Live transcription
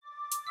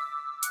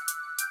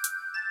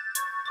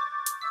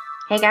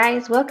Hey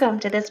guys, welcome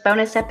to this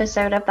bonus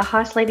episode of the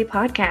Hoss Lady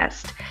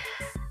Podcast.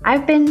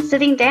 I've been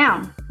sitting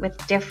down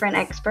with different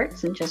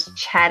experts and just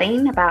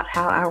chatting about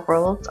how our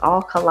worlds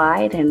all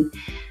collide in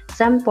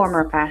some form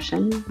or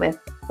fashion with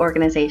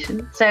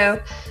organization.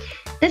 So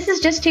this is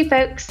just two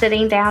folks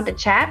sitting down to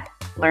chat,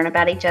 learn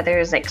about each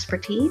other's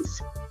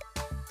expertise.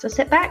 So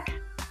sit back,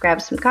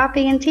 grab some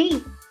coffee and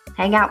tea,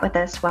 hang out with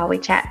us while we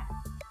chat.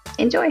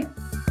 Enjoy.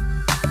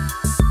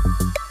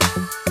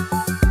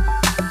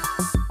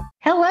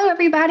 Hello,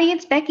 everybody.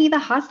 It's Becky, the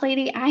Hoss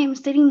Lady. I am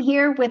sitting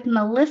here with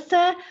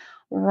Melissa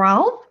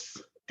Rolfs.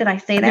 Did I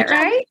say that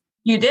right?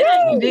 You did.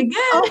 You did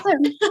good.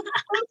 Awesome.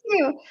 Thank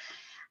you.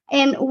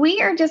 And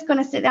we are just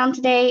going to sit down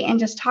today and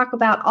just talk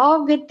about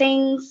all good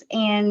things.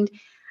 And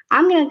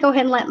I'm going to go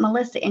ahead and let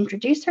Melissa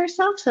introduce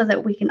herself so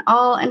that we can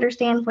all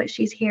understand what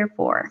she's here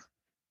for.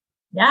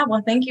 Yeah,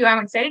 well, thank you.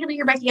 I'm excited to be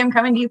here, Becky. I'm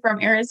coming to you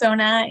from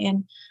Arizona,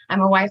 and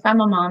I'm a wife.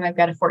 I'm a mom. I've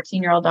got a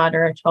 14-year-old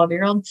daughter, a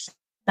 12-year-old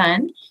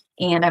son.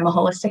 And I'm a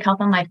holistic health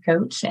and life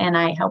coach, and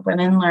I help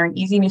women learn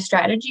easy new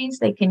strategies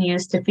they can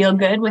use to feel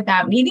good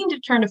without needing to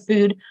turn to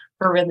food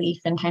for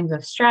relief in times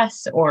of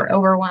stress or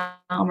overwhelm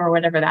or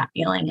whatever that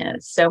feeling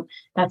is. So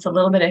that's a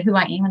little bit of who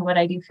I am and what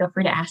I do. Feel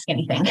free to ask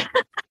anything.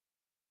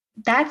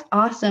 That's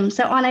awesome.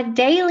 So on a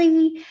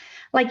daily,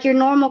 like your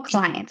normal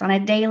clients, on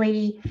a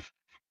daily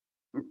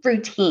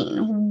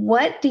routine,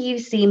 what do you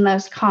see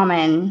most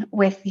common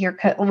with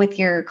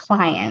your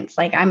clients?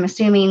 Like, I'm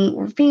assuming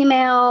we're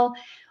female.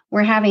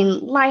 We're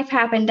having life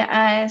happen to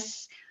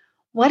us.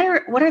 What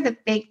are the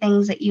big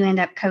things that you end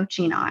up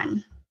coaching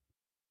on?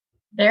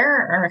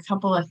 There are a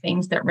couple of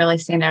things that really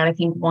stand out. I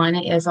think one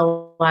is a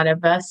lot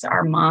of us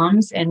are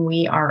moms and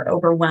we are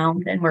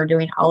overwhelmed and we're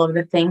doing all of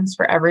the things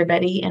for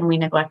everybody and we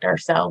neglect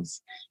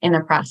ourselves in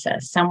the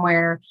process.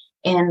 Somewhere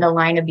in the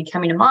line of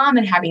becoming a mom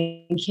and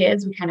having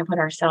kids, we kind of put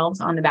ourselves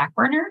on the back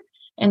burner.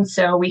 And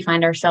so we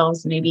find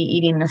ourselves maybe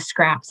eating the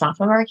scraps off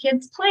of our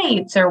kids'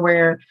 plates, or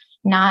we're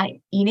not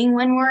eating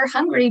when we're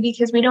hungry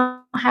because we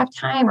don't have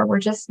time, or we're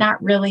just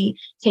not really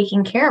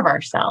taking care of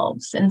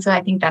ourselves. And so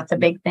I think that's a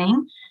big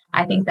thing.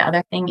 I think the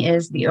other thing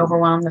is the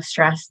overwhelm, the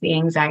stress, the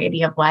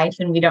anxiety of life,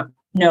 and we don't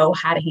know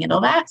how to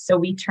handle that. So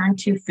we turn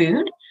to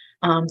food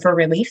for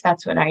relief.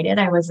 That's what I did.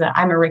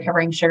 I'm a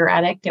recovering sugar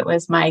addict. It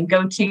was my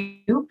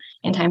go-to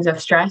in times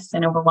of stress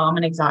and overwhelm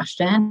and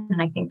exhaustion.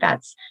 And I think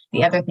that's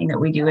the other thing that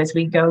we do is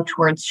we go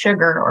towards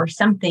sugar or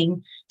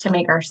something to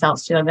make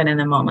ourselves feel good in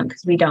the moment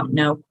because we don't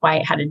know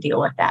quite how to deal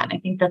with that. And I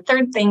think the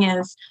third thing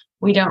is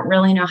we don't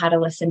really know how to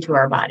listen to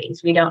our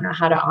bodies. We don't know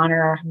how to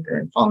honor our hunger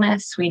and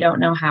fullness. We don't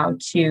know how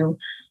to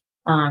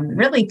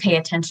really pay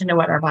attention to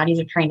what our bodies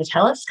are trying to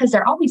tell us because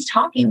they're always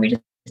talking. We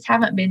just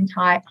haven't been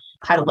taught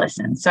how to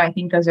listen. So I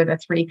think those are the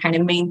three kind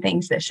of main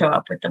things that show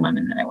up with the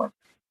women that I work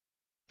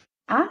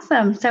with.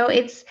 Awesome. So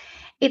it's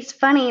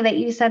funny that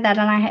you said that,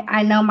 and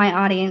I know my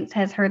audience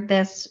has heard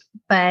this,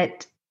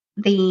 but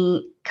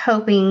the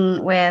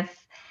coping with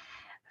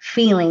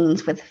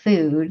feelings with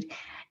food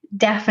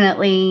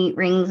definitely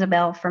rings a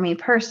bell for me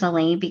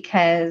personally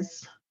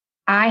because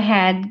I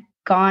had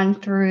gone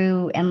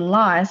through and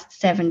lost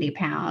 70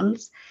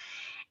 pounds.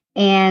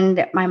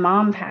 And my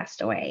mom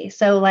passed away.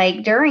 So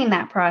like during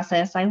that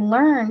process, I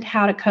learned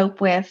how to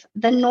cope with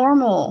the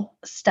normal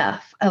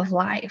stuff of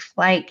life.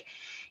 Like,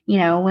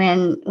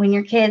 when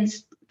your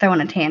kid's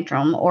throwing a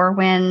tantrum or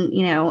when,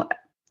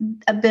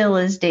 a bill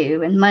is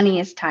due and money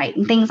is tight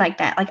and things like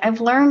that. Like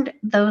I've learned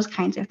those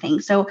kinds of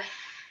things. So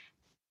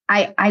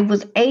I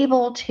was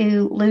able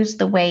to lose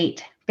the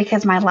weight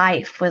because my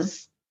life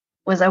was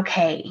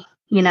okay,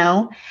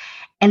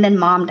 and then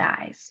mom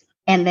dies.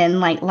 And then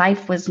like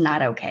life was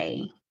not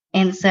okay.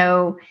 And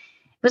so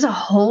it was a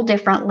whole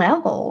different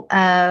level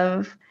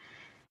of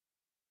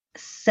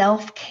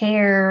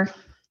self-care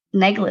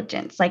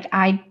negligence. Like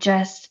I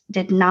just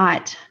did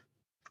not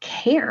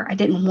care. I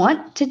didn't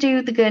want to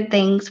do the good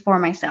things for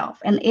myself.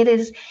 And it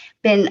has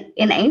been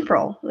in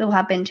April, it will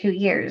have been 2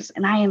 years.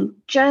 And I am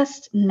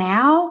just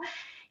now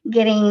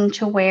getting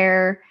to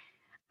where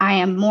I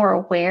am more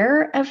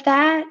aware of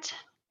that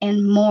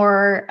and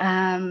more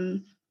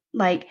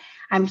like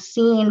I'm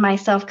seeing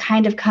myself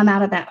kind of come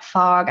out of that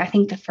fog. I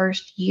think the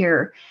first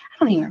year,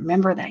 I don't even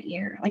remember that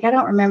year. Like I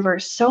don't remember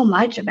so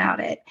much about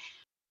it.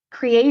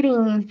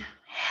 Creating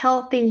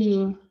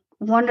healthy,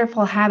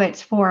 wonderful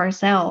habits for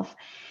ourselves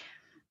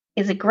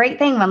is a great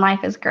thing when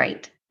life is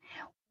great.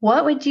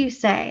 What would you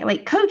say?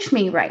 Like coach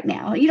me right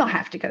now. You don't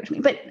have to coach me,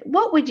 but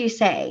what would you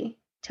say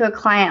to a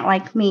client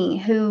like me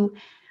who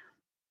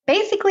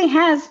basically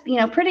has,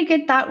 pretty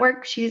good thought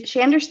work.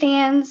 She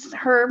understands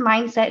her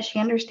mindset. She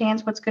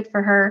understands what's good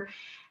for her,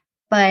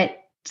 but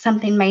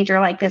something major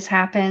like this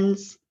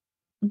happens.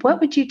 What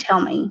would you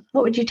tell me?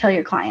 What would you tell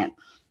your client?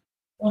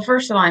 Well,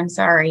 first of all, I'm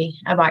sorry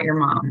about your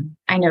mom.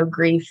 I know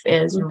grief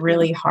is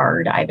really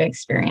hard. I've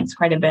experienced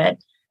quite a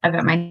bit of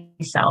it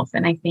myself.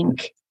 And I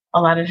think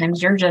a lot of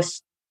times you're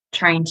just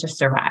trying to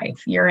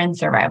survive. You're in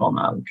survival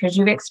mode because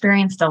you've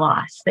experienced a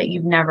loss that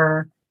you've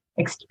never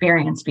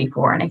experienced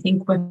before. And I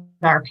think with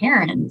our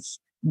parents,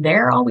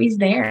 they're always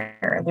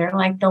there. They're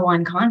like the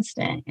one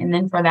constant. And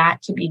then for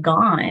that to be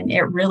gone,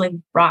 it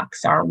really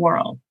rocks our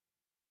world.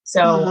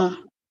 So Mhm.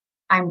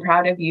 I'm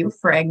proud of you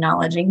for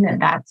acknowledging that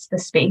that's the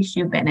space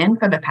you've been in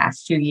for the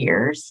past 2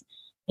 years.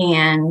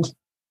 And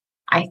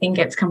I think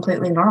it's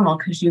completely normal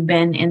because you've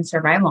been in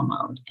survival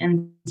mode.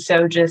 And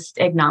so just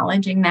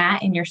acknowledging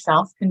that in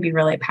yourself can be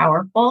really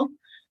powerful.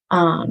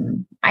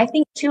 I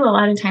think too, a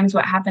lot of times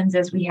what happens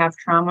is we have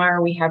trauma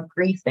or we have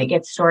grief that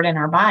gets stored in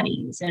our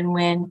bodies. And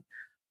when,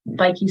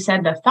 like you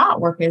said, the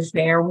thought work is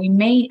there, we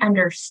may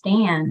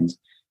understand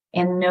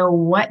and know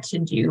what to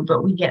do,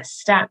 but we get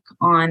stuck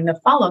on the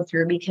follow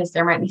through because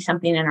there might be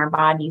something in our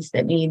bodies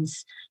that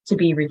needs to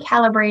be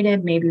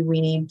recalibrated. Maybe we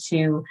need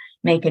to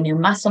make a new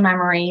muscle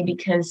memory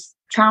because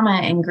trauma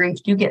and grief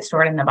do get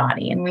stored in the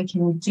body, and we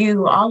can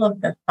do all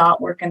of the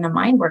thought work and the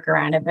mind work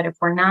around it. But if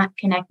we're not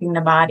connecting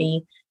the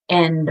body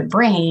and the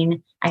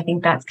brain, I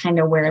think that's kind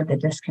of where the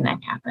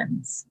disconnect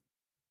happens.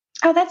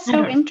 Oh, that's I so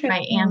don't know if I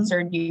interesting.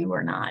 answered you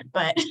or not,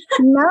 but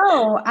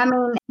No, I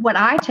mean, what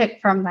I took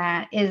from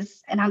that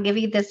is, and I'll give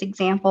you this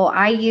example.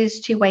 I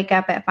used to wake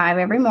up at 5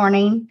 every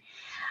morning.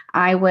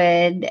 I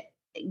would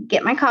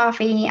get my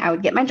coffee, I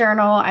would get my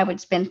journal, I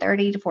would spend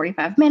 30 to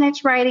 45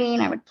 minutes writing,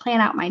 I would plan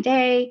out my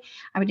day,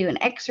 I would do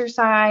an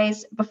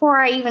exercise before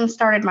I even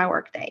started my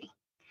workday.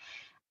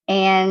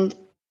 And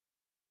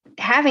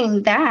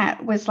having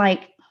that was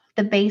like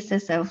the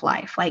basis of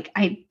life. Like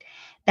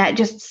that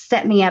just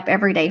set me up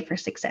every day for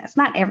success.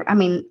 Not every, I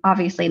mean,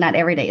 obviously not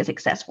every day is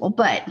successful,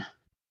 but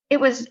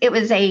it was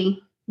a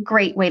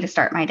great way to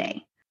start my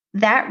day.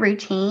 That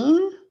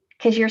routine,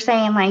 because you're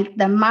saying like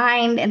the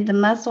mind and the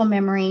muscle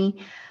memory,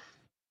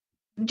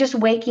 just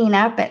waking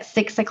up at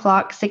 6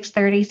 o'clock,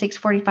 6:30,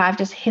 6:45,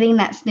 just hitting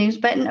that snooze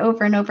button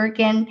over and over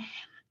again,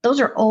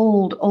 those are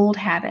old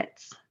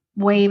habits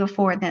way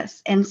before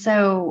this. And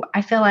so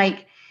I feel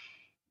like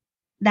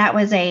that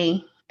was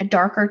a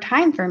darker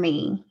time for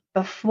me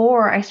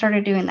before I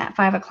started doing that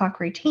 5 o'clock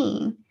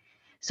routine.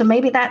 So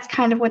maybe that's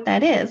kind of what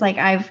that is. Like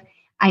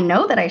I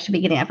know that I should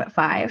be getting up at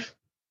 5.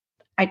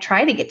 I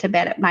try to get to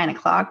bed at 9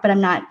 o'clock, but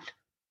I'm not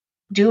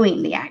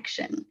doing the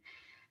action.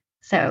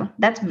 So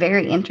that's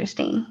very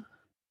interesting.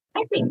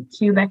 I think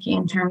too, Becky,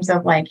 in terms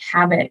of like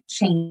habit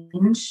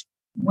change,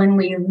 when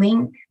we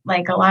link,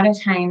 like a lot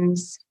of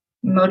times,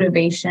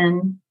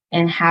 motivation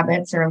and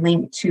habits are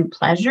linked to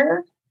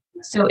pleasure.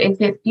 So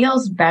if it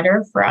feels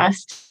better for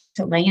us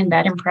to lay in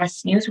bed and press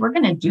snooze, we're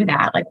going to do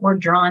that. Like we're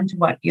drawn to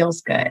what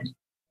feels good.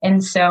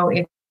 And so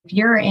if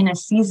you're in a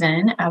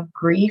season of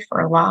grief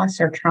or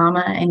loss or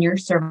trauma and you're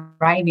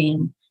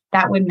surviving,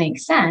 that would make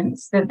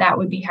sense that that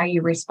would be how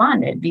you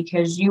responded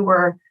because you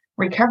were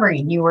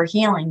recovering, you were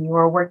healing, you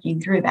were working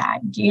through that.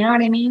 Do you know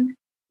what I mean?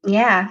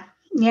 Yeah.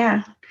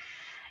 Yeah.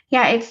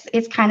 Yeah.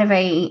 It's kind of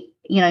a,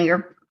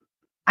 you're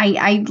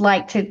I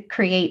like to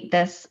create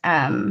this.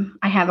 I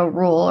have a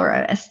rule or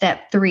a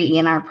step 3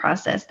 in our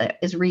process that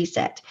is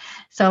reset.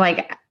 So,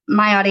 like,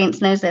 my audience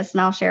knows this,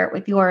 and I'll share it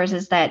with yours.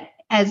 Is that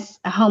as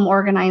a home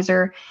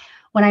organizer,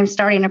 when I'm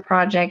starting a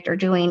project or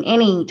doing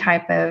any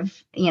type of,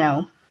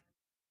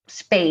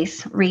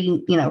 space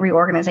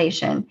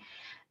reorganization,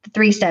 the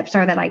 3 steps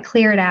are that I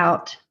clear it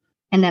out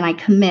and then I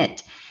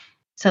commit.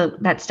 So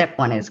that's step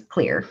 1 is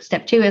clear.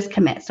 Step 2 is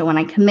commit. So when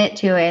I commit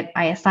to it,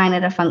 I assign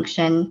it a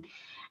function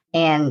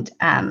and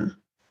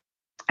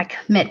I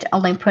commit to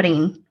only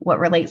putting what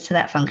relates to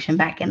that function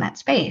back in that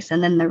space.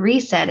 And then the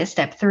reset is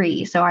step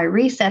 3. So I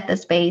reset the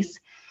space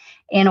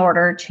in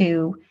order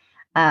to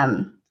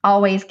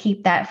always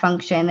keep that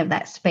function of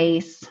that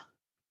space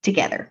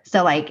together.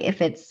 So, like,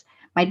 if it's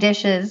my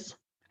dishes,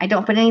 I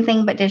don't put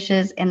anything but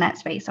dishes in that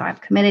space. So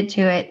I've committed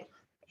to it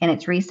and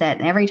it's reset.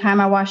 And every time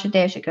I wash a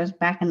dish, it goes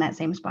back in that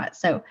same spot.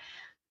 So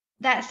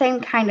that same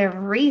kind of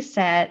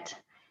reset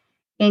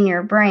in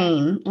your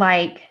brain,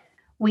 like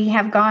we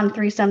have gone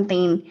through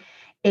something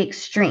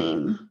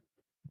extreme.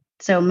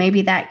 So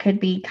maybe that could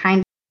be kind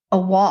of a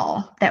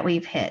wall that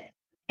we've hit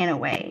in a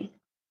way.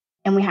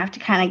 And we have to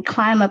kind of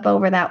climb up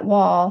over that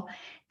wall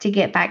to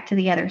get back to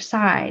the other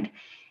side.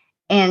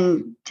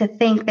 And to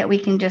think that we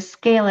can just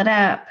scale it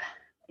up,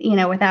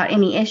 without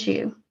any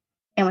issue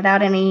and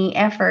without any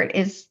effort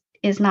is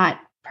not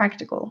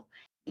practical.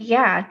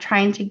 Yeah,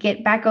 trying to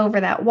get back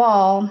over that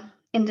wall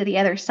into the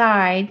other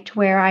side to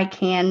where I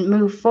can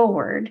move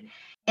forward.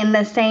 In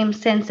the same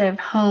sense of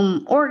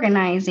home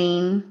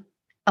organizing,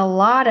 a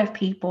lot of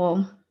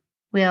people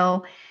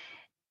will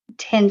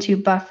tend to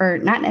buffer,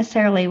 not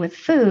necessarily with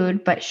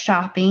food, but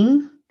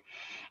shopping.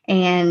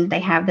 And they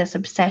have this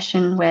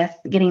obsession with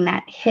getting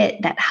that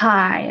hit, that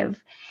high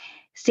of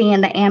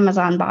seeing the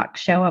Amazon box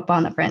show up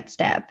on the front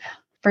step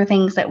for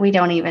things that we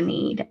don't even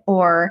need,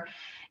 or,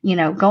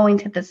 going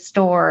to the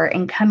store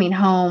and coming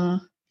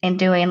home and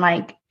doing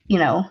like,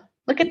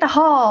 look at the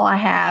haul I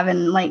have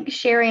and like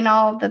sharing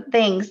all the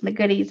things, the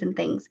goodies and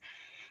things.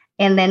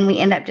 And then we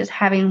end up just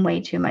having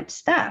way too much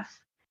stuff.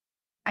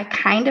 I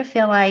kind of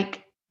feel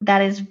like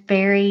that is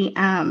very,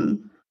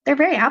 they're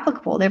very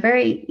applicable. They're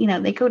very,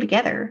 they go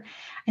together.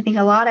 I think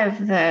a lot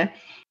of the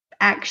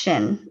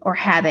action or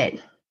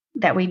habit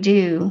that we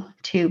do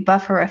to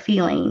buffer a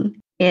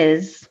feeling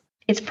it's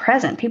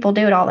present. People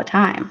do it all the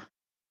time.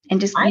 And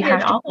just I you did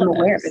have to all become of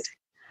aware of it. those.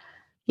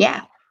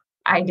 Yeah.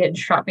 I did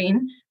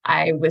shopping.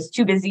 I was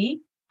too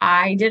busy.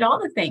 I did all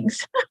the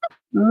things.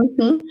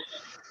 Hmm.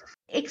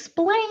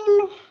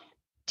 Explain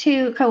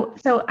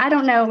so I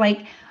don't know,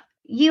 like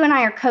you and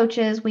I are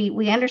coaches.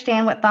 We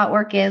understand what thought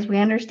work is. We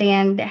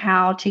understand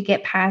how to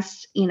get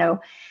past, the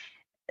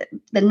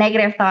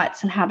negative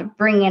thoughts and how to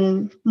bring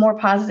in more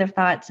positive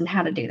thoughts and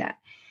how to do that.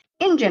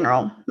 In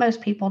general,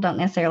 most people don't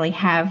necessarily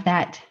have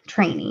that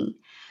training.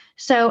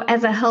 So,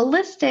 as a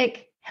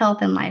holistic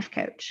health and life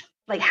coach,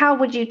 like how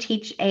would you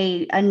teach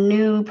a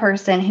new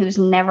person who's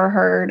never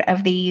heard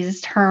of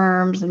these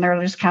terms and they're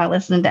just kind of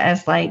listening to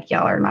us like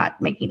y'all are not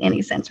making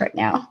any sense right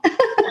now?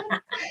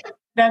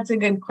 That's a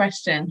good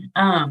question.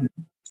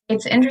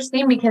 It's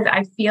interesting because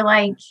I feel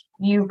like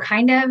you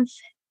kind of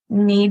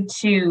need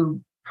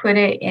to put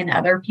it in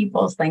other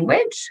people's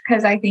language,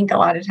 because I think a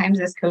lot of times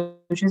as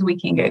coaches, we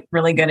can get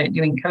really good at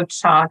doing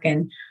coach talk,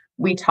 and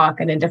we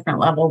talk at a different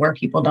level where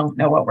people don't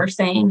know what we're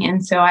saying.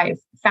 And so I've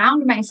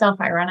found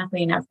myself,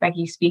 ironically enough,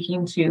 Becky,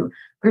 speaking to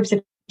groups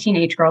of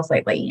teenage girls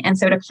lately. And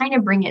so to kind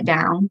of bring it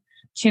down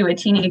to a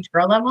teenage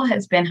girl level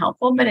has been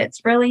helpful, but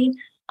it's really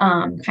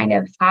kind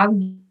of how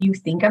you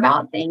think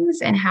about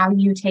things and how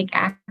you take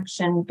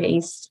action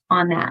based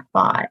on that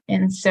thought.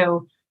 And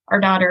so our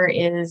daughter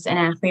is an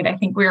athlete. I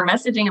think we were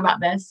messaging about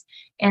this.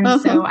 And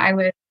so I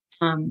was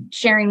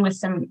sharing with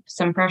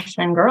some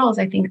freshman girls,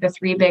 I think the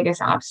three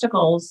biggest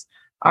obstacles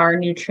are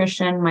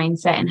nutrition,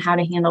 mindset, and how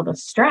to handle the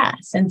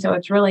stress. And so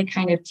it's really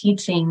kind of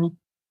teaching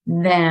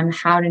them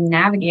how to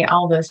navigate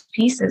all those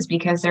pieces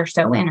because they're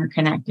so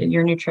interconnected.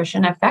 Your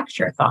nutrition affects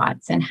your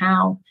thoughts and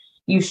how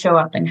you show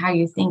up and how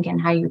you think and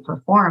how you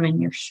perform,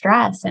 and your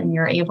stress and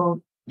your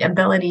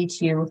ability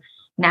to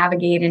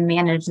navigate and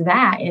manage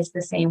that is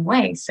the same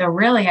way. So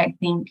really, I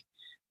think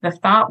the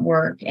thought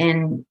work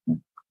and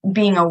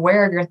being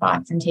aware of your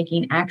thoughts and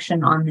taking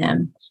action on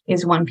them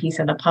is one piece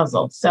of the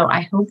puzzle. So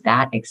I hope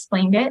that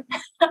explained it.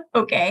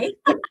 Okay.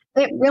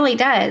 It really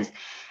does.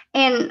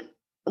 And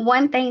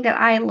one thing that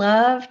I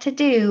love to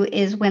do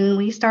is when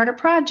we start a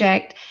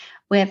project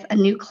with a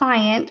new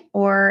client,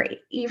 or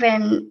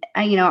even,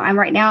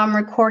 I'm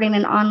recording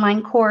an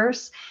online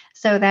course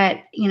so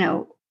that,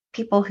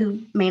 people who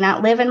may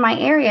not live in my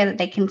area, that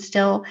they can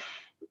still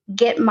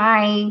get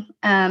my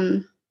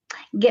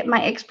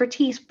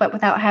expertise, but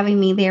without having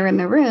me there in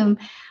the room.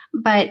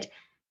 But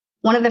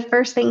one of the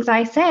first things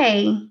I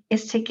say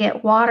is to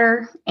get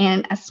water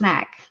and a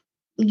snack.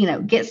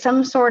 Get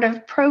some sort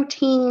of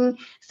protein,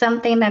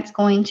 something that's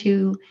going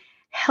to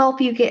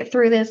help you get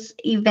through this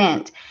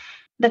event.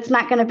 That's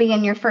not going to be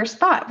in your first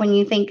thought when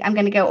you think, I'm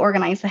going to go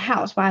organize the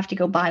house. Well, I have to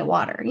go buy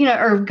water,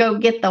 or go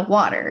get the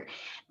water.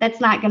 That's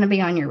not going to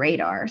be on your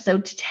radar. So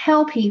to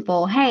tell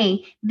people,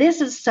 hey, this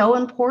is so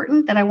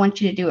important that I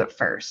want you to do it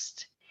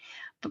first.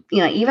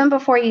 Even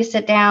before you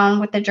sit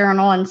down with the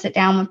journal and sit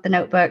down with the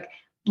notebook,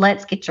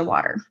 let's get your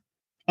water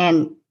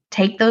and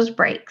take those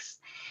breaks.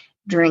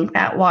 Drink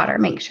that water.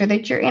 Make sure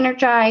that you're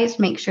energized.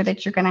 Make sure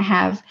that you're going to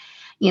have,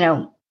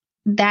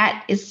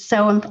 that is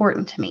so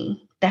important to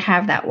me to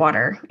have that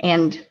water.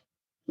 And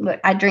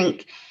I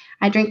drink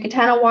a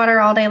ton of water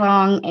all day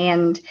long.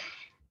 And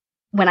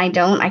when I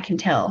don't, I can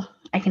tell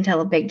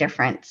a big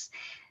difference.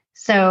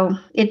 So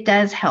it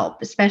does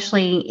help,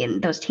 especially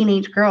in those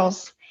teenage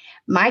girls.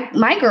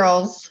 My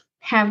girls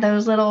have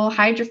those little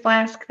Hydro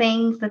Flask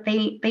things that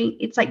they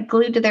it's like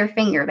glued to their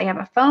finger. They have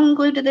a phone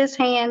glued to this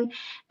hand.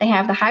 They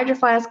have the Hydro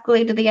Flask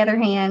glued to the other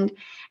hand.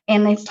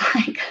 And it's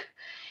like,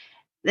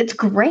 it's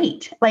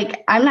great.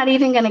 Like, I'm not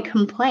even going to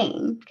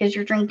complain because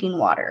you're drinking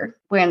water.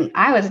 When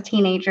I was a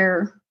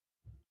teenager,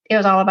 it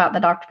was all about the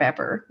Dr.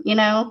 Pepper,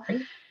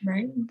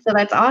 Right. So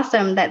that's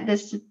awesome that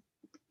this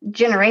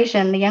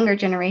generation, the younger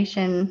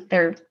generation,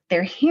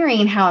 they're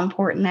hearing how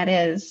important that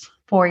is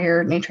for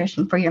your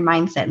nutrition, for your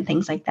mindset and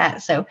things like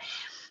that. So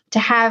to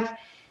have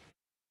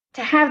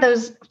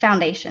those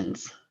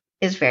foundations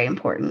is very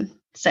important.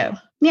 So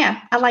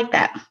yeah, I like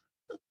that.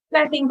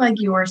 I think like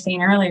you were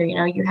saying earlier,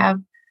 you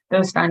have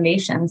those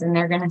foundations and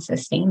they're going to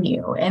sustain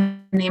you,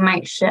 and they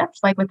might shift,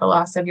 like with the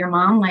loss of your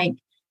mom, like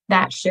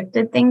that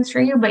shifted things for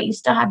you, but you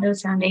still had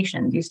those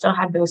foundations. You still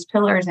had those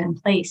pillars in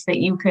place that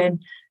you could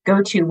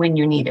go to when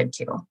you needed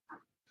to.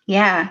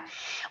 Yeah.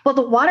 Well,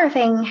 the water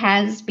thing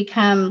has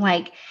become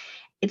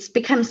it's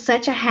become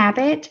such a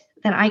habit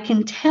that I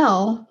can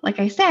tell, like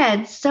I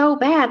said, so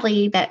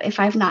badly that if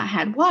I've not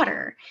had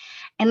water.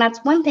 And that's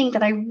one thing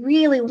that I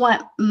really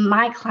want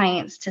my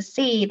clients to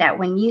see, that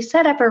when you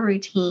set up a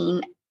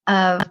routine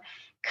of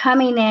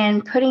coming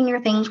in, putting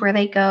your things where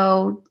they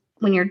go,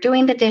 when you're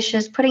doing the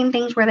dishes, putting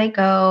things where they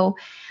go,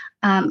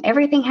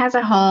 everything has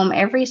a home,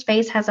 every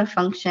space has a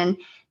function,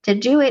 to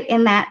do it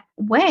in that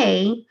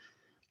way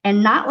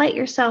and not let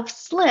yourself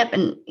slip.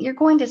 And you're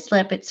going to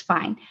slip, it's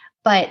fine.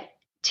 But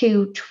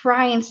to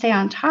try and stay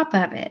on top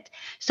of it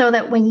so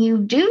that when you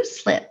do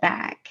slip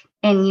back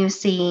and you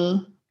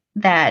see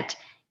that,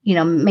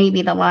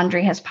 maybe the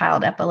laundry has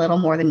piled up a little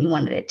more than you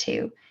wanted it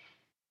to,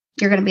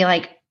 you're going to be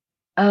like,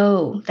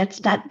 Oh,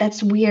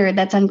 that's weird.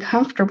 That's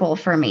uncomfortable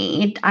for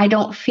me. I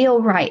don't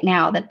feel right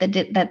now that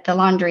the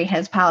laundry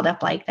has piled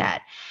up like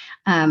that,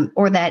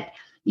 or that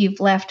you've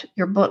left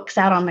your books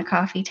out on the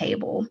coffee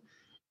table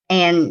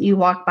and you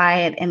walk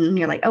by it and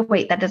you're like, oh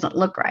wait, that doesn't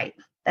look right.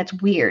 That's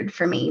weird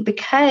for me,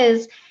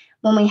 because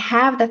when we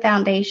have the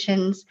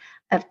foundations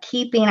of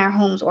keeping our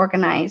homes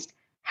organized,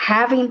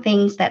 having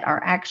things that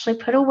are actually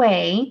put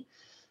away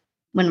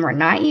when we're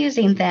not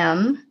using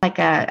them, like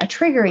a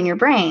trigger in your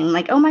brain,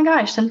 like, oh my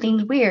gosh,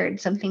 something's weird,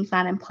 something's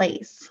not in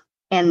place.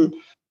 And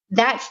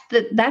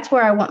that's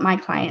where I want my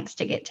clients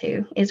to get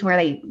to, is where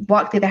they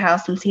walk through the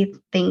house and see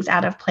things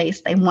out of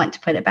place. They want to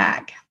put it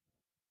back.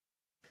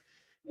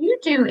 Do you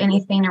do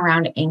anything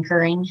around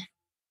anchoring?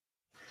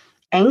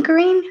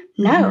 Anchoring?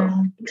 No.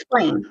 Mm-hmm.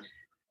 Explain.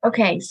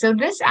 Okay, so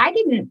I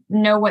didn't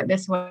know what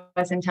this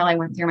was until I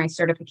went through my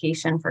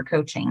certification for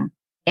coaching.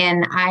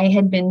 And I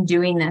had been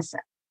doing this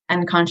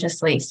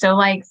unconsciously. So,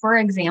 like, for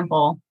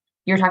example,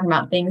 you're talking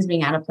about things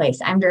being out of place.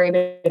 I'm very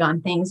big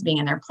on things being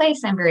in their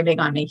place. I'm very big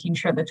on making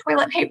sure the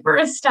toilet paper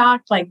is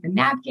stocked, like the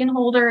napkin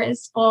holder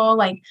is full.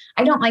 Like,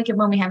 I don't like it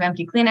when we have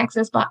empty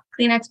Kleenex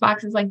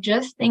boxes, like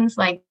just things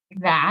like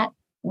that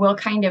will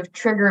kind of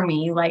trigger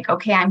me, like,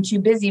 okay, I'm too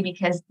busy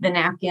because the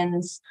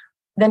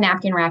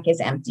napkin rack is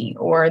empty,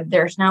 or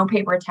there's no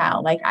paper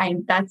towel. Like,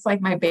 that's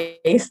like my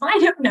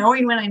baseline of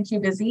knowing when I'm too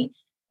busy.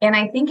 And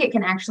I think it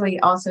can actually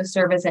also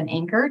serve as an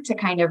anchor to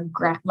kind of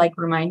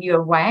remind you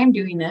of why I'm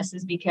doing this,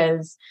 is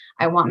because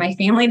I want my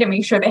family to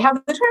make sure they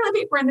have the toilet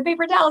paper and the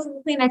paper towels and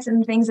the Kleenex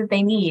and the things that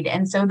they need.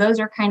 And so those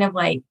are kind of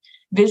like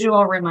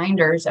visual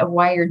reminders of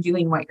why you're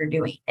doing what you're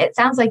doing. It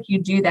sounds like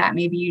you do that.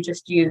 Maybe you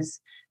just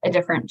use a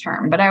different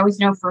term, but I always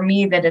know for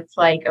me that it's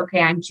like,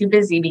 okay, I'm too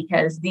busy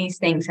because these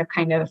things have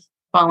kind of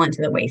fallen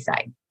to the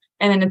wayside.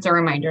 And then it's a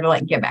reminder to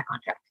like get back on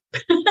track.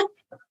 Oh,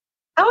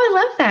 I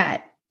love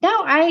that.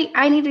 No,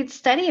 I need to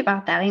study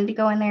about that. I need to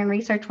go in there and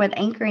research what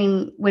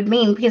anchoring would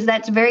mean, because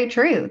that's very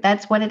true.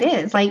 That's what it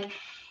is. Like,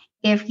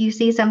 if you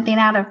see something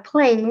out of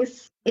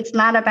place, it's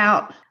not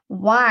about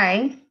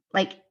why.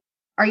 Like,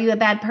 are you a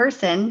bad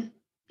person?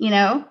 We're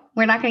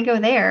not going to go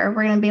there.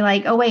 We're going to be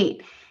like, oh,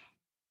 wait,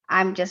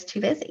 I'm just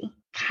too busy.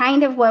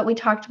 Kind of what we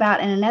talked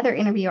about in another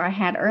interview I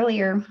had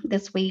earlier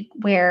this week,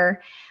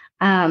 where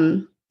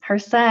her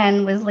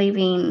son was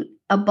leaving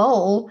a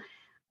bowl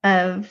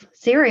of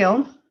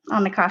cereal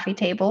on the coffee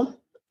table.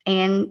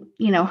 And,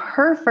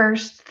 her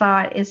first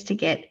thought is to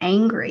get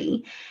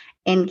angry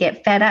and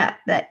get fed up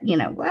that,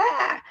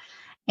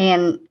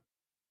 and,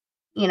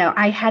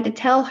 I had to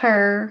tell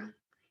her,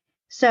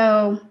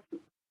 so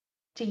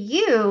to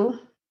you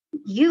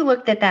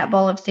looked at that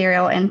bowl of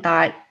cereal and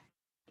thought,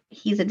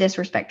 he's a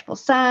disrespectful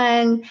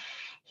son.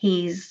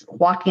 He's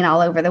walking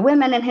all over the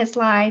women in his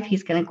life.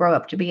 He's going to grow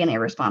up to be an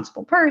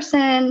irresponsible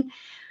person.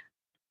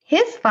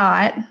 His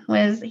thought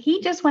was,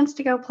 he just wants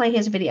to go play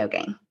his video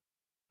game.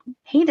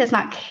 He does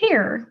not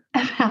care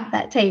about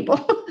that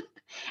table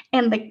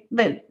and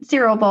the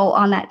cereal bowl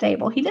on that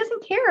table. He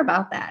doesn't care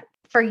about that.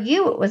 For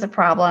you, it was a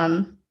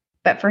problem,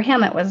 but for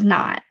him, it was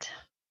not.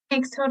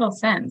 Makes total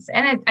sense.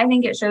 And I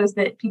think it shows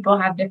that people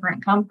have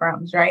different come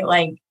froms, right?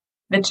 Like,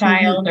 the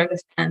child or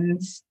the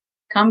son's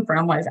come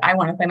from was, I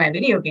want to play my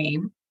video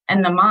game.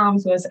 And the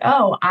mom's was,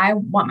 oh, I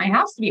want my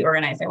house to be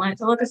organized. I want it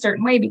to look a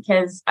certain way,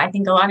 because I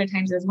think a lot of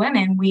times as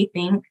women, we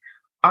think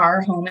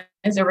our home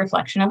is a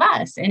reflection of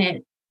us and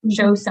it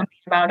shows something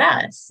about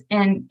us.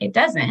 And it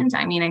doesn't.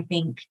 I mean, I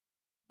think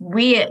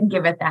we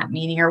give it that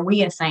meaning, or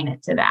we assign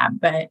it to that.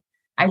 But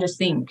I just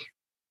think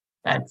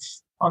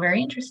that's all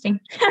very interesting.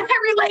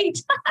 I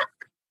relate.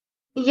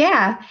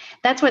 Yeah.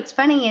 That's what's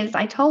funny is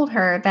I told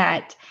her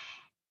that,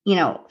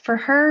 for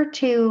her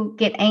to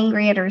get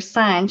angry at her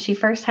son, she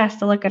first has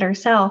to look at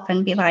herself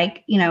and be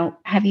like,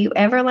 have you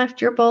ever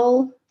left your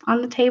bowl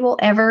on the table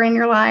ever in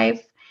your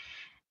life?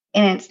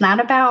 And it's not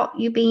about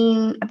you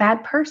being a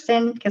bad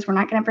person, because we're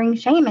not going to bring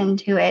shame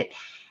into it.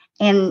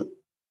 And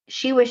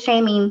she was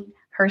shaming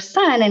her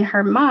son in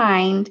her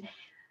mind,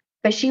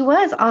 but she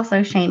was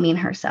also shaming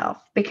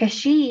herself, because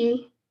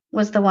she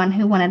was the one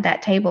who wanted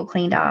that table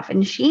cleaned off.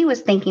 And she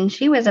was thinking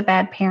she was a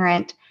bad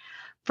parent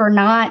for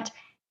not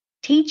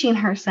teaching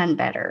her son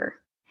better.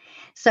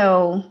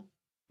 So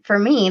for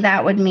me,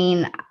 that would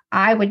mean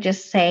I would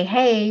just say,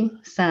 hey,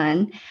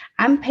 son,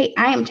 I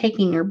am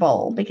taking your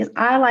bowl because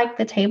I like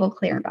the table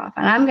cleared off,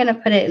 and I'm going to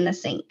put it in the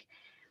sink.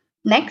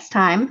 Next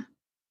time,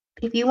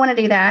 if you want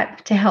to do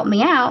that to help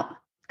me out,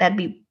 that'd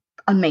be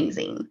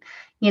amazing,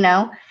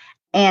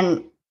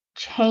 and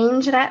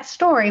change that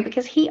story,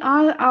 because he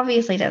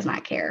obviously does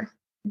not care.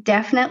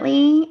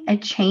 Definitely a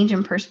change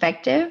in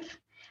perspective,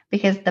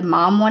 because the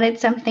mom wanted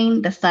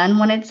something, the son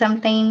wanted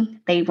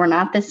something. They were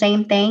not the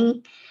same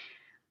thing.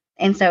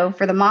 And so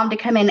for the mom to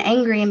come in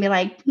angry and be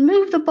like,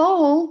 move the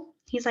bowl,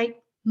 he's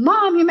like,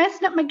 Mom, you're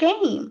messing up my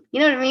game. You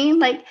know what I mean?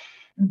 Like,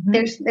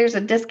 there's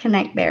a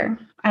disconnect there.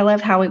 I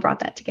love how we brought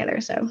that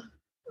together. So,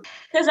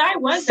 because I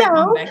was that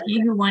mom, Becky,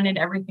 who wanted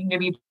everything to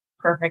be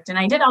perfect. And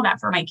I did all that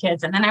for my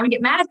kids. And then I would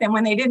get mad at them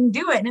when they didn't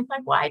do it. And it's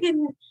like, well, I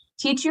didn't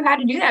teach you how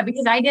to do that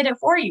because I did it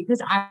for you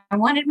because I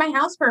wanted my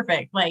house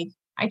perfect. Like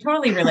I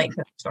totally relate to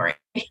the story.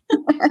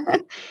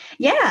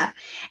 Yeah.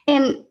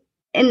 And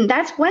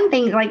that's one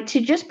thing, like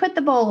to just put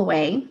the bowl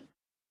away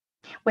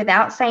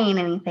without saying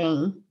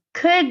anything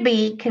could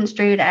be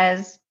construed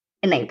as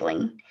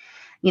enabling.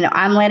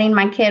 I'm letting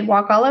my kid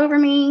walk all over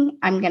me.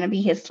 I'm going to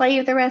be his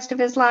slave the rest of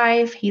his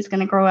life. He's going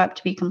to grow up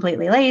to be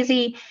completely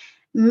lazy.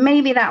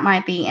 Maybe that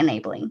might be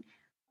enabling.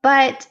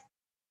 But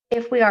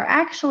if we are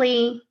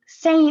actually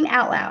saying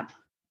out loud,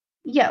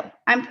 yo,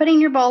 I'm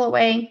putting your bowl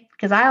away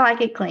because I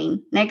like it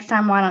clean. Next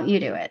time, why don't you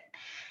do it?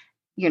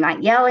 You're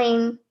not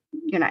yelling.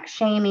 You're not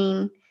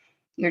shaming.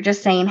 You're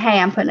just saying, hey,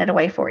 I'm putting it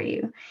away for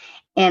you.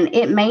 And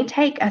it may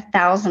take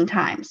 1,000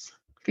 times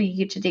for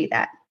you to do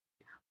that.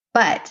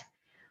 But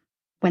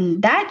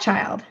when that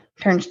child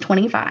turns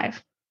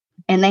 25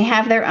 and they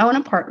have their own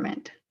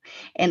apartment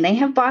and they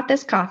have bought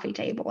this coffee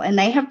table and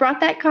they have brought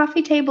that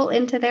coffee table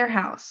into their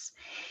house,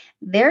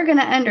 they're going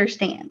to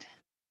understand.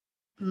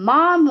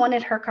 Mom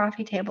wanted her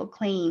coffee table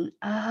clean.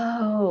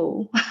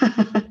 Oh,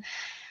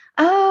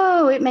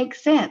 oh, it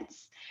makes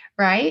sense,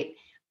 right?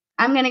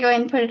 I'm going to go ahead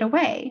and put it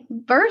away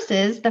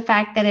versus the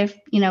fact that if,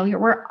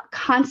 we're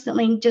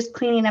constantly just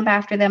cleaning up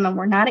after them and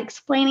we're not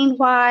explaining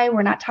why,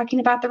 we're not talking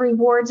about the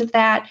rewards of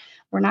that.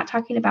 We're not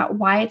talking about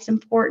why it's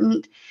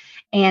important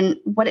and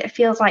what it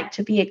feels like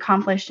to be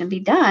accomplished and be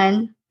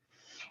done,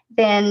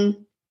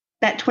 then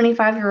that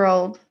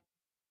 25-year-old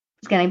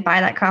is going to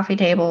buy that coffee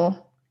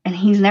table and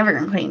he's never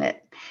going to clean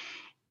it.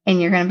 And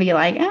you're going to be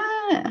like,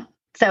 ah.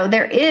 So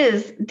there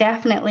is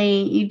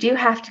definitely, you do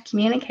have to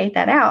communicate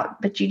that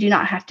out, but you do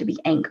not have to be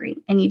angry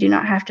and you do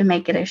not have to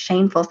make it a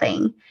shameful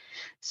thing.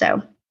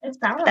 So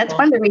that's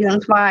one of the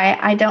reasons why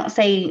I don't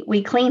say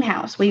we clean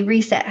house, we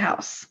reset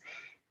house,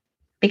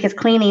 because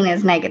cleaning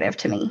is negative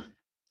to me.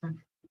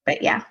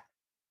 But yeah.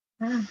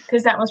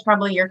 Because that was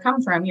probably your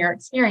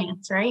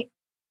experience, right?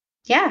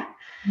 Yeah.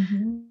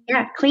 Mm-hmm.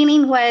 Yeah.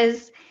 Cleaning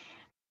was,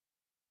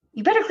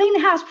 you better clean the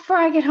house before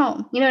I get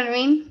home. You know what I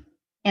mean?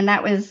 And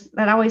that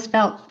always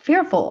felt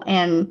fearful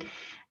and,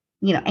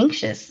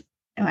 anxious.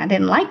 And I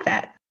didn't like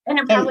that. And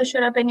it probably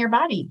showed up in your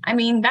body. I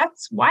mean,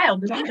 that's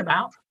wild to think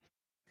about.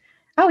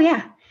 Oh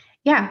yeah.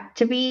 Yeah.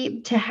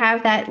 To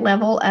have that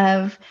level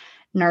of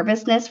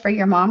nervousness for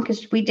your mom,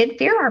 because we did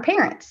fear our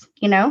parents,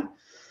 and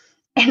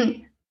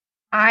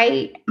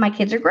my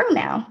kids are grown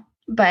now,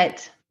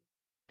 but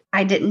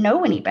I didn't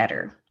know any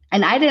better.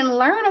 And I didn't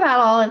learn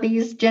about all of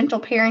these gentle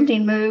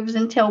parenting moves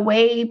until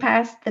way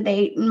past the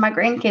date. And my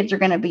grandkids are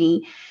going to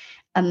be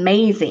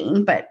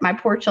amazing, but my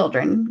poor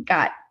children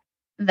got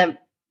the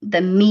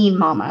mean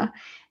mama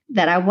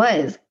that I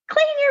was.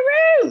 Clean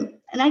your room.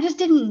 And I just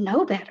didn't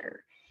know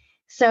better.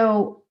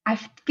 So I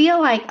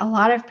feel like a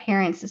lot of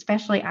parents,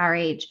 especially our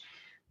age,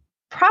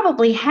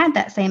 probably had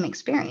that same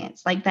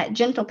experience. Like that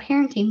gentle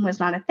parenting was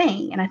not a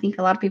thing. And I think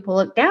a lot of people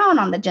look down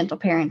on the gentle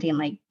parenting,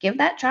 like give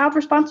that child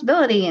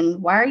responsibility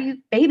and why are you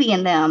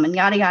babying them and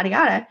yada, yada,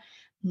 yada.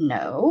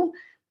 No.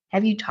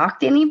 Have you talked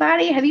to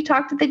anybody? Have you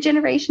talked to the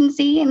Generation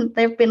Z? And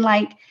they've been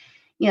like,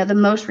 the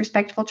most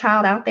respectful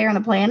child out there on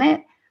the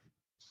planet.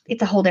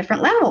 It's a whole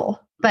different level,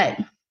 but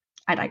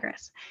I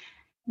digress.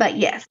 But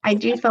yes, I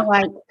do feel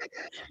like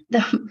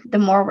the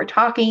more we're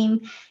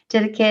talking to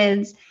the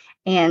kids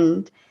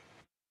and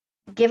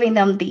giving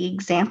them the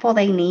example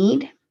they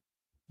need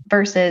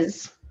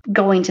versus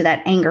going to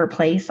that anger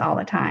place all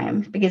the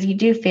time, because you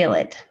do feel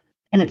it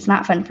and it's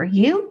not fun for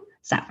you.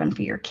 It's not fun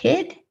for your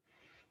kid.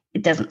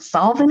 It doesn't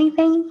solve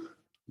anything.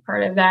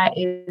 Part of that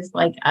is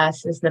like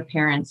us as the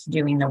parents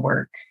doing the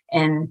work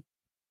and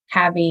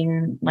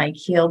having like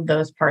healed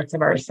those parts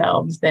of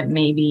ourselves that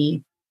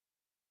maybe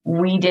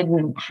we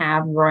didn't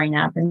have growing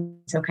up. And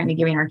so kind of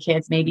giving our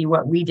kids maybe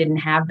what we didn't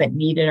have but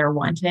needed or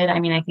wanted. I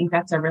mean, I think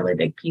that's a really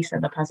big piece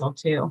of the puzzle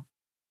too.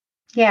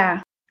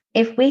 Yeah.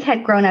 If we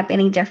had grown up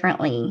any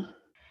differently,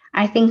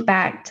 I think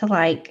back to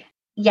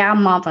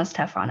mom was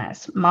tough on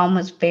us. Mom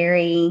was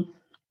very,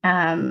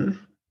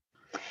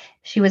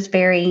 she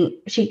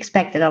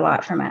expected a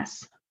lot from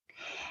us.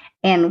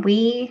 And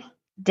we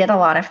did a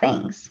lot of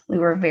things. We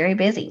were very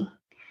busy.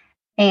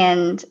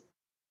 And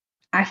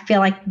I feel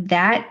like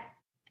that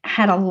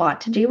had a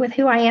lot to do with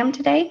who I am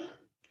today.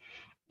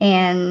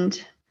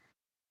 And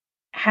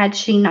had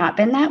she not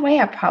been that way,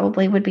 I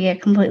probably would be a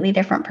completely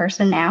different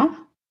person now.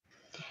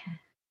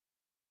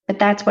 But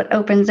that's what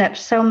opens up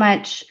so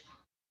much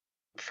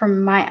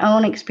from my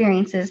own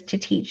experiences to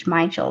teach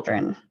my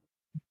children.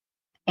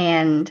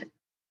 And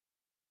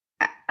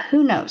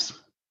who knows?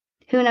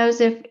 Who knows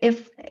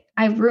if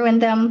I've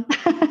ruined them?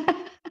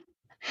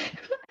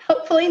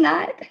 Hopefully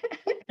not.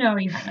 No,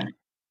 you haven't.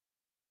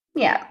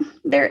 Yeah,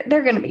 they're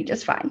going to be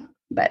just fine.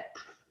 But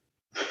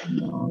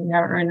no, you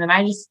haven't ruined them.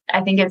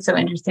 I think it's so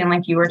interesting.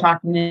 Like you were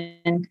talking,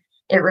 and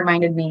it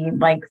reminded me,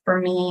 like for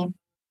me,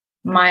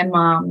 my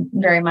mom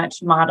very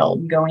much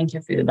modeled going to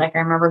food. Like I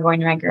remember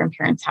going to my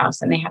grandparents'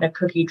 house and they had a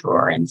cookie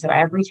drawer. And so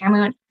every time we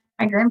went to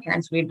my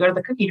grandparents, we'd go to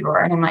the cookie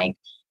drawer. And I'm like,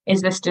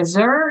 is this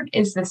dessert?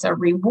 Is this a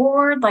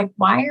reward? Like,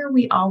 why are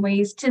we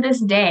always, to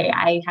this day,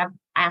 I have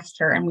asked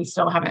her, and we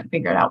still haven't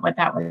figured out what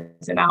that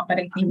was about. But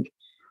I think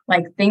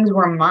like things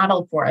were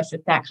modeled for us.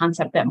 It's that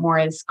concept that more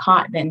is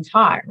caught than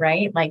taught,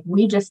 right? Like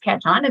we just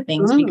catch on to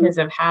things Mm. because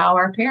of how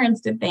our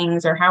parents did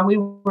things or how we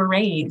were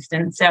raised.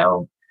 And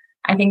so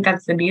I think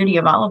that's the beauty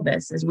of all of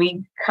this is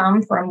we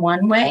come from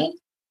one way.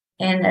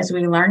 And as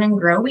we learn and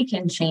grow, we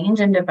can change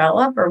and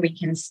develop, or we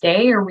can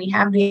stay, or we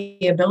have the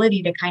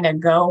ability to kind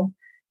of go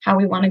how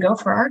we want to go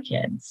for our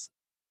kids.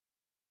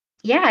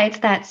 Yeah, it's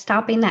that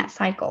stopping that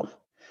cycle.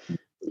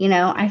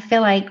 I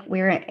feel like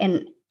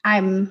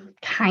I'm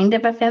kind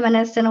of a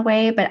feminist in a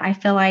way, but I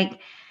feel like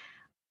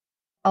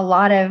a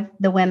lot of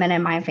the women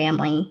in my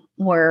family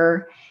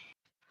were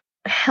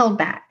held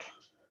back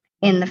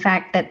in the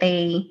fact that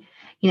the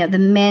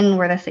men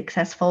were the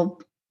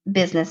successful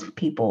business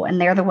people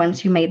and they're the ones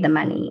who made the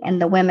money,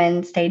 and the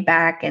women stayed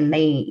back and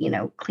they,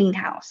 cleaned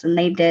house and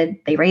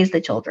they raised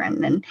the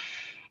children.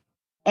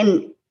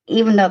 And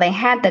even though they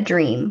had the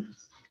dream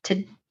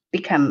to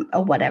become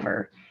a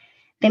whatever,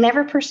 they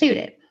never pursued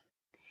it.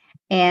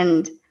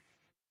 And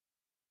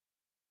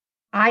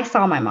I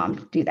saw my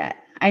mom do that.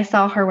 I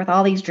saw her with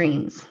all these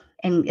dreams,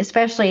 and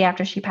especially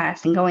after she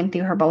passed and going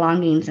through her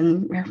belongings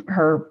and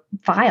her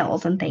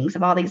files and things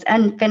of all these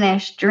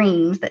unfinished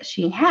dreams that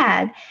she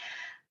had,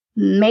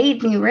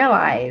 made me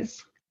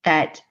realize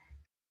that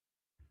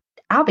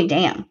I'll be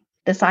damned.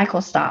 The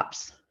cycle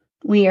stops.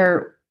 We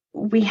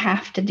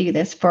have to do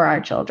this for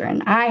our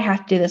children. I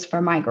have to do this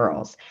for my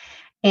girls.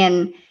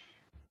 And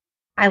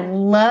I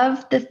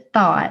love the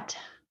thought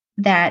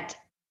that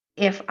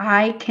if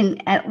I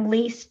can at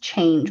least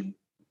change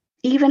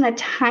even a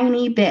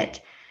tiny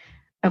bit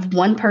of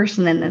one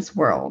person in this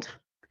world,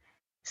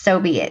 so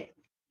be it.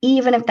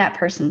 Even if that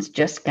person's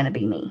just going to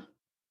be me,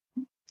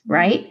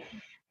 right?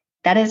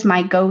 That is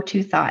my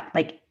go-to thought.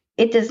 Like,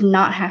 it does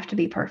not have to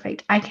be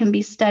perfect. I can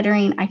be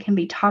stuttering. I can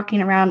be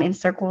talking around in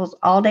circles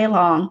all day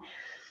long.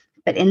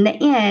 But in the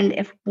end,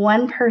 if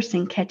one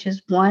person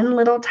catches one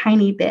little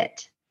tiny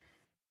bit,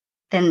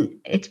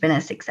 then it's been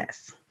a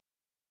success,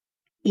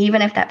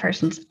 even if that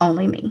person's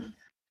only me.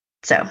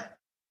 So,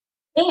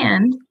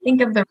 and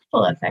think of the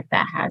ripple effect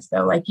that has,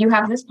 though. Like you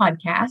have this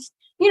podcast,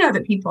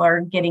 that people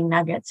are getting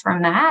nuggets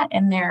from that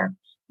and they're,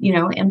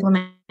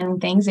 implementing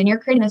things, and you're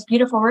creating this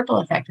beautiful ripple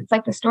effect. It's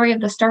like the story of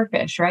the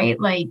starfish, right?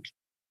 Like,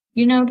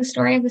 the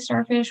story of the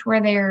starfish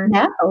where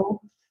no.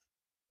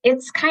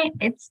 it's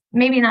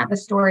maybe not the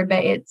story,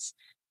 but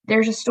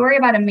there's a story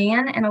about a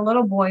man and a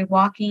little boy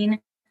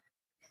walking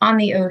on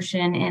the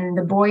ocean, and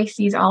the boy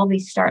sees all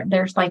these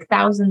there's like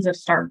thousands of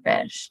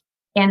starfish.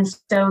 And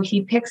so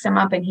he picks them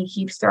up and he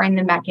keeps throwing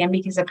them back in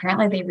because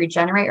apparently they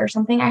regenerate or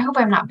something. I hope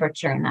I'm not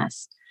butchering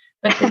this,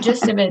 but the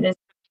gist of it is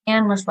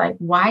Anne was like,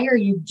 why are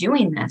you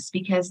doing this?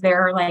 Because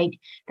there are like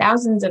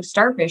thousands of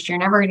starfish. You're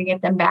never going to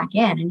get them back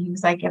in. And he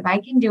was like, if I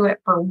can do it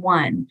for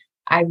one,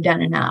 I've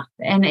done enough.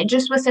 And it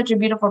just was such a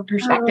beautiful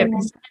perspective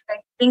because I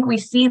think we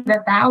see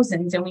the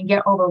thousands and we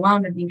get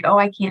overwhelmed and think, oh,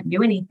 I can't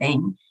do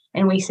anything.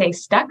 And we say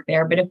stuck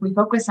there. But if we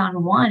focus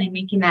on one and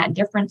making that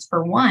difference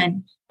for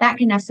one, that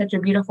can have such a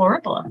beautiful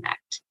ripple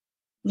effect.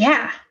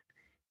 Yeah,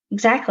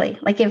 exactly.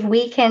 Like if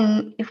we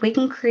can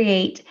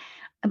create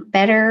a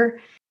better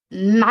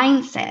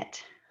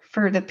mindset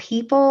for the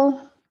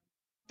people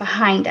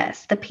behind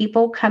us, the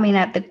people coming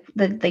up,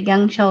 the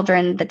young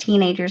children, the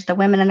teenagers, the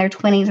women in their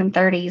 20s and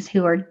 30s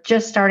who are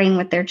just starting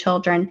with their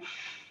children,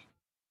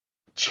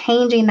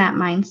 changing that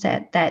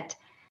mindset that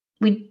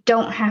we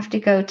don't have to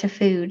go to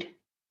food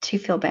to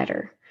feel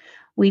better.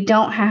 We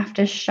don't have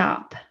to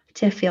shop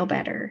to feel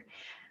better.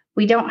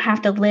 We don't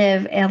have to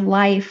live a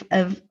life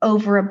of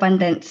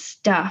overabundant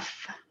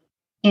stuff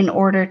in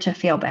order to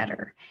feel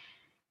better.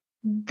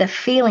 The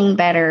feeling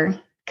better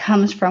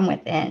comes from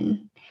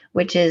within,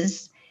 which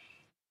is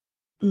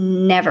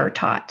never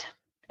taught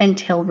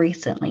until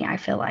recently, I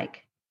feel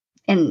like.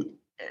 And,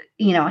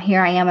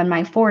 here I am in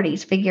my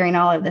 40s figuring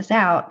all of this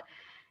out.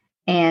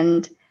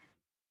 And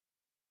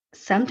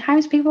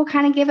sometimes people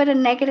kind of give it a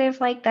negative,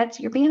 like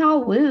you're being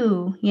all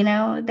woo,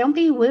 don't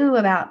be woo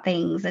about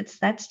things.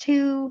 That's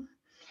too,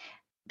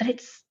 but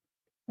it's,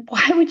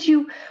 why would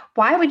you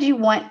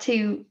want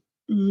to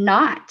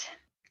not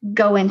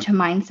go into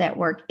mindset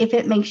work if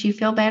it makes you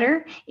feel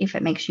better, if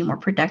it makes you more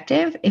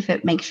productive, if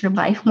it makes your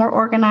life more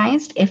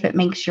organized, if it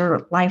makes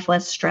your life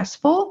less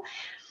stressful?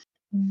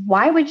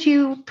 Why would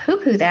you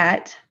poo-poo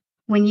that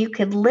when you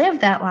could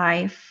live that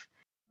life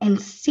and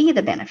see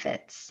the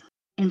benefits?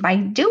 And by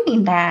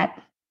doing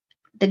that,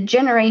 the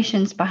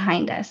generations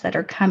behind us that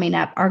are coming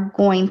up are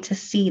going to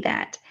see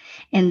that,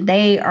 and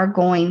they are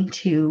going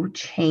to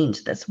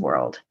change this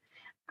world.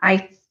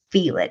 I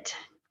feel it.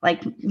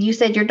 Like you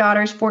said, your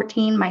daughter's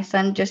 14. My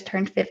son just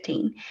turned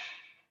 15.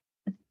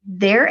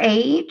 Their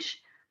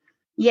age,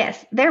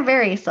 yes, they're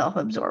very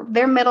self-absorbed.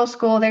 They're middle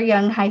school, they're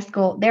young high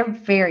school. They're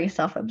very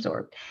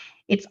self-absorbed.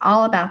 It's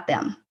all about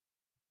them.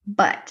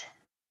 But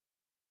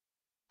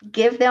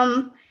give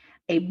them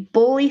a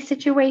bully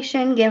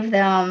situation, give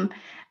them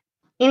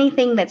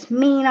anything that's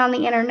mean on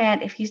the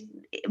internet, if he's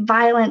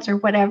violence or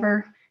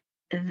whatever,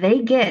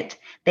 they get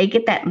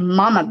that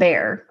mama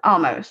bear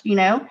almost,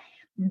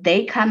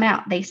 they come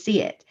out, they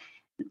see it,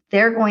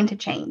 they're going to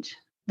change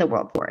the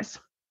world for us.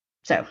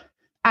 So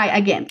I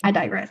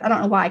digress. I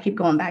don't know why I keep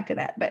going back to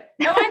that, but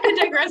no, I could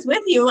digress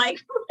with you. Like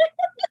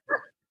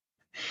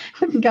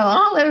we can go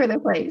all over the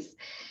place.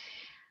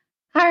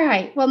 All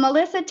right. Well,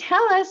 Melissa,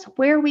 tell us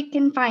where we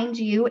can find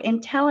you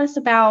and tell us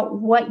about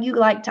what you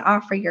like to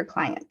offer your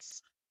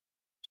clients.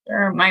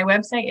 Sure. My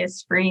website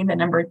is free, the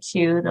number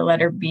 2, the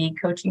letter B,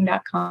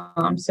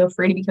 coaching.com. So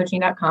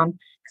freetobecoaching.com,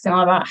 because I'm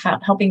all about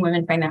helping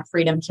women find that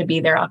freedom to be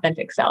their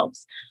authentic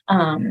selves.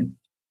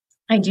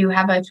 I do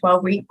have a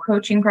 12-week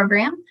coaching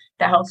program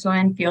that helps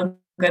women feel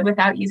good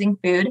without using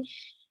food.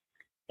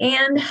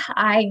 And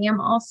I am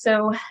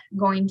also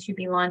going to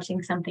be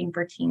launching something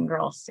for teen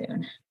girls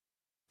soon.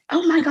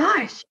 Oh my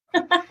gosh.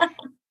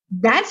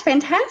 That's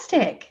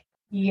fantastic.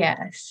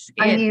 Yes.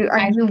 Are you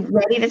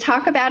ready to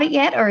talk about it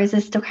yet, or is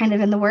this still kind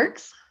of in the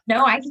works?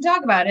 No, I can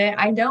talk about it.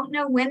 I don't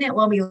know when it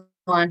will be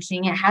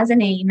launching. It has a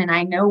name and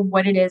I know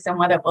what it is and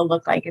what it will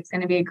look like. It's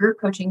going to be a group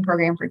coaching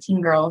program for teen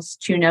girls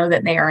to know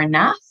that they are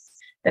enough,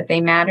 that they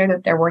matter,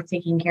 that they're worth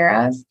taking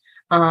care of,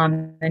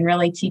 and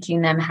really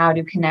teaching them how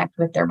to connect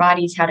with their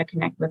bodies, how to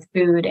connect with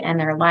food and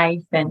their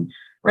life, and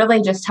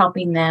really just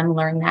helping them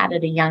learn that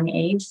at a young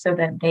age so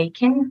that they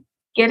can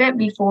get it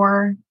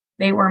before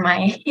they were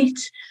my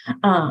age.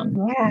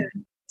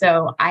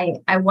 So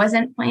I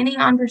wasn't planning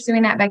on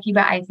pursuing that, Becky,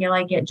 but I feel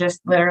like it just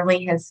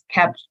literally has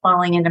kept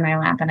falling into my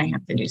lap and I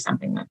have to do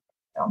something with it.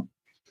 So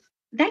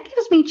that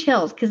gives me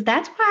chills, because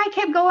that's why I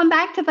kept going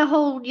back to the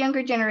whole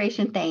younger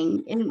generation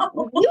thing. And you and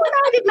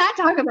I did not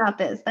talk about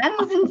this. That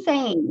was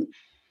insane.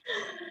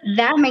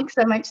 That makes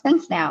so much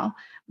sense now.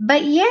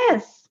 But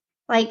yes,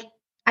 like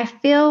I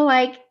feel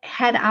like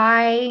had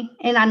I,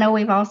 and I know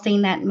we've all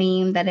seen that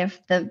meme that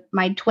if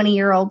my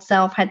 20-year-old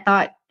self had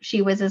thought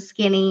she was as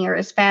skinny or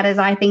as fat as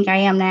I think I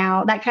am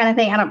now, that kind of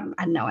thing.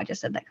 I know I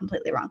just said that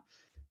completely wrong,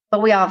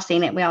 but we all have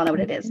seen it. We all know what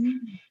it is.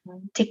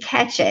 To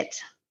catch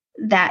it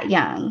that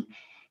young,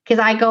 because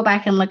I go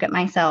back and look at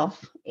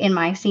myself in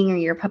my senior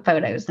year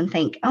photos and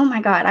think, oh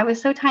my God, I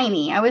was so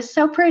tiny. I was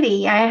so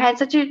pretty. I had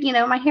such a,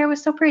 my hair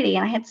was so pretty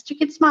and I had such a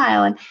good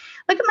smile and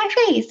look at my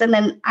face. And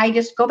then I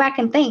just go back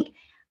and think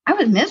I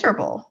was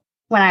miserable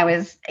when I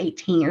was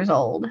 18 years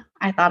old.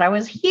 I thought I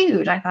was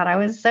huge. I thought I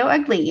was so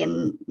ugly.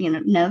 And,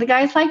 none of the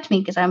guys liked me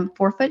because I'm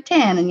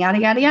 4'10" and yada,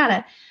 yada,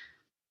 yada.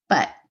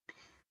 But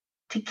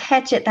to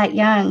catch it that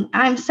young,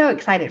 I'm so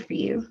excited for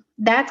you.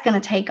 That's going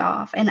to take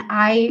off. And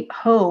I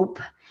hope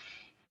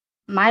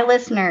my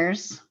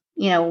listeners,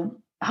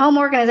 home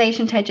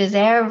organization touches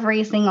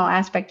every single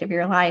aspect of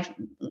your life.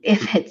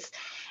 If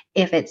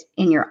it's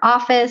in your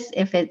office,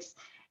 if it's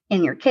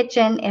in your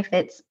kitchen, if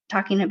it's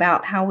talking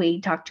about how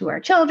we talk to our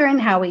children,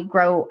 how we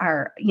grow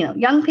our,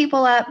 young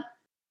people up,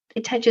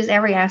 it touches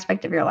every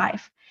aspect of your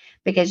life.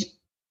 Because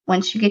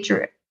once you get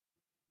your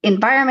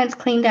environments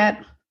cleaned up,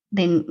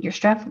 then your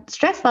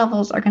stress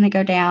levels are going to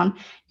go down.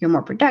 You're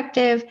more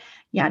productive,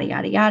 yada,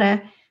 yada,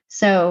 yada.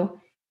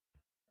 So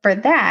for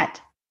that,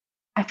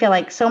 I feel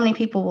like so many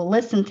people will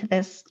listen to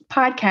this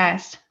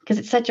podcast because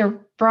it's such a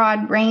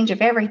broad range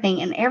of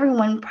everything. And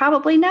everyone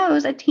probably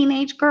knows a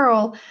teenage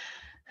girl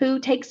who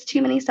takes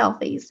too many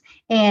selfies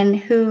and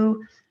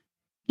who,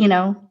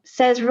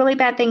 says really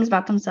bad things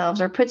about themselves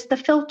or puts the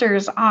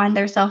filters on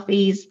their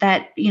selfies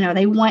that,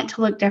 they want to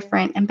look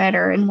different and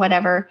better and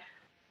whatever.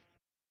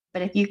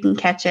 But if you can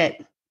catch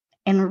it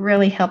and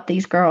really help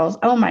these girls,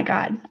 oh my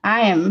God,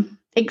 I am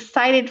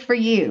excited for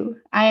you.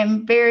 I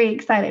am very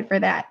excited for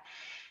that.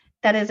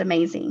 That is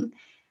amazing.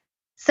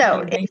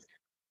 So it's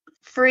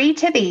free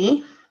to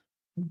be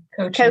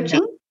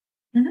coaching.com.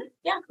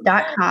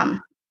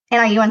 And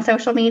are you on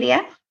social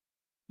media?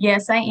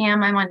 Yes, I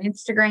am. I'm on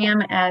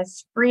Instagram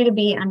as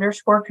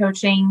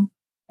free-to-be_coaching.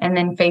 And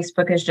then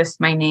Facebook is just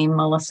my name,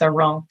 Melissa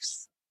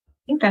Rolfs.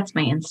 I think that's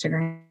my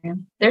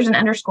Instagram. There's an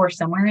underscore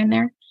somewhere in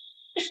there.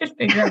 I should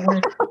figure out where.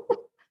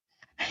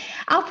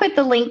 I'll put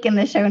the link in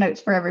the show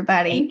notes for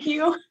everybody. Thank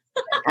you.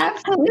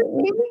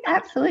 Absolutely.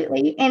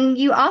 Absolutely. And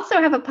you also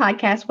have a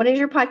podcast. What is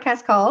your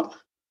podcast called?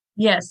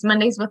 Yes,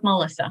 Mondays with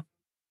Melissa.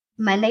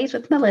 Mondays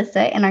with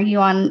Melissa. And are you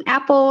on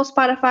Apple,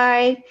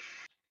 Spotify?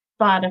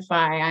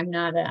 Spotify. I'm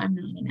not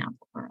an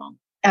Apple girl.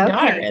 Okay. My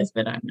daughter is,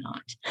 but I'm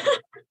not.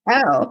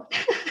 Oh.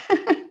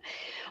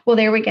 Well,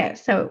 there we go.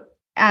 So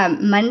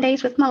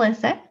Mondays with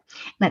Melissa.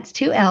 That's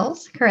 2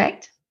 L's,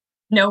 correct?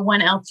 No,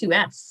 1 L, 2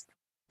 S.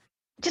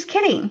 Just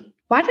kidding.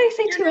 Why did I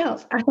say 2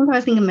 L's? I think I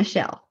was thinking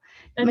Michelle.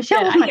 That's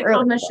Michelle was my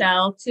early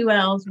Michelle, 2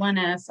 L's, 1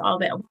 S, all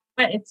that.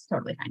 But it's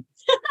totally fine.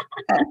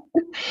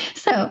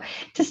 So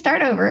to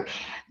start over,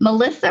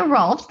 Melissa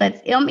Rolfs,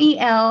 that's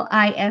MelissARohlfs.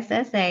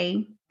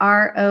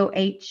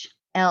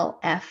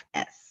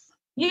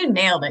 You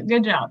nailed it.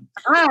 Good job.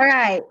 All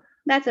right.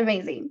 That's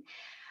amazing.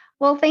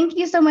 Well, thank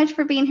you so much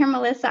for being here,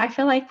 Melissa. I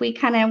feel like we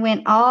kind of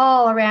went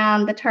all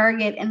around the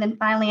target and then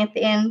finally at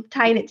the end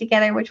tied it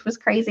together, which was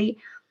crazy.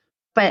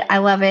 But I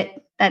love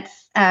it.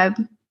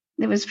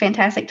 It was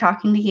fantastic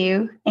talking to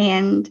you.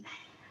 And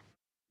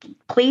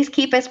please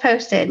keep us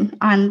posted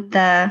on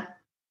the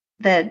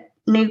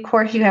new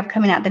course you have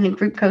coming out, the new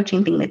group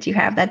coaching thing that you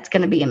have. That's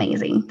going to be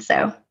amazing.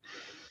 So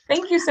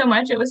thank you so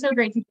much. It was so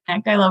great to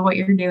connect. I love what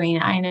you're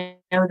doing. I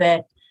know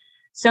that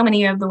so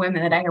many of the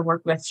women that I have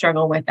worked with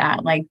struggle with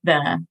that. Like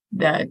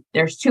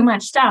there's too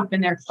much stuff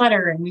and they're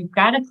clutter, and we've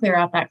got to clear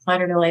out that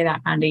clutter to lay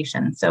that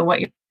foundation. So what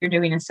you're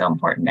doing is so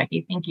important,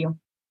 Becky. Thank you.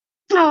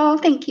 Oh,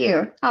 thank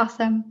you.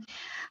 Awesome.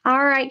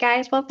 All right,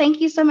 guys. Well,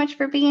 thank you so much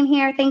for being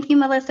here. Thank you,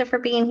 Melissa, for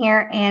being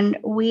here, and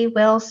we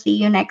will see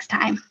you next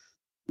time.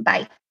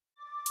 Bye.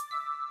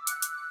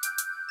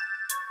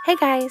 Hey,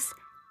 guys.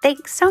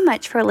 Thanks so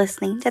much for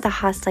listening to the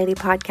Hoss Lady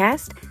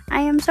podcast.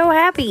 I am so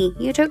happy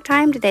you took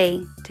time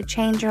today to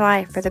change your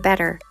life for the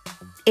better.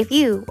 If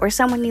you or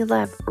someone you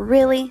love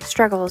really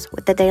struggles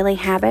with the daily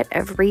habit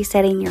of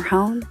resetting your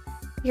home,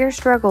 your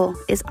struggle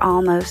is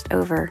almost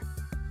over.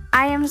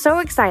 I am so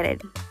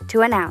excited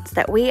to announce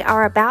that we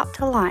are about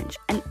to launch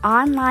an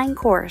online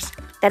course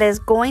that is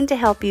going to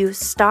help you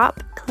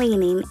stop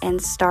cleaning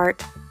and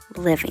start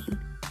living.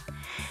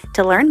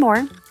 To learn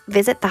more,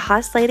 visit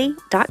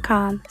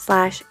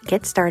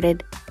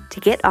thehosslady.com/get-started to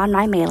get on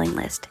my mailing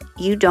list.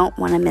 You don't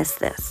want to miss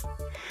this.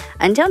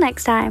 Until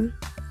next time,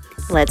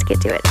 let's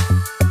get to it.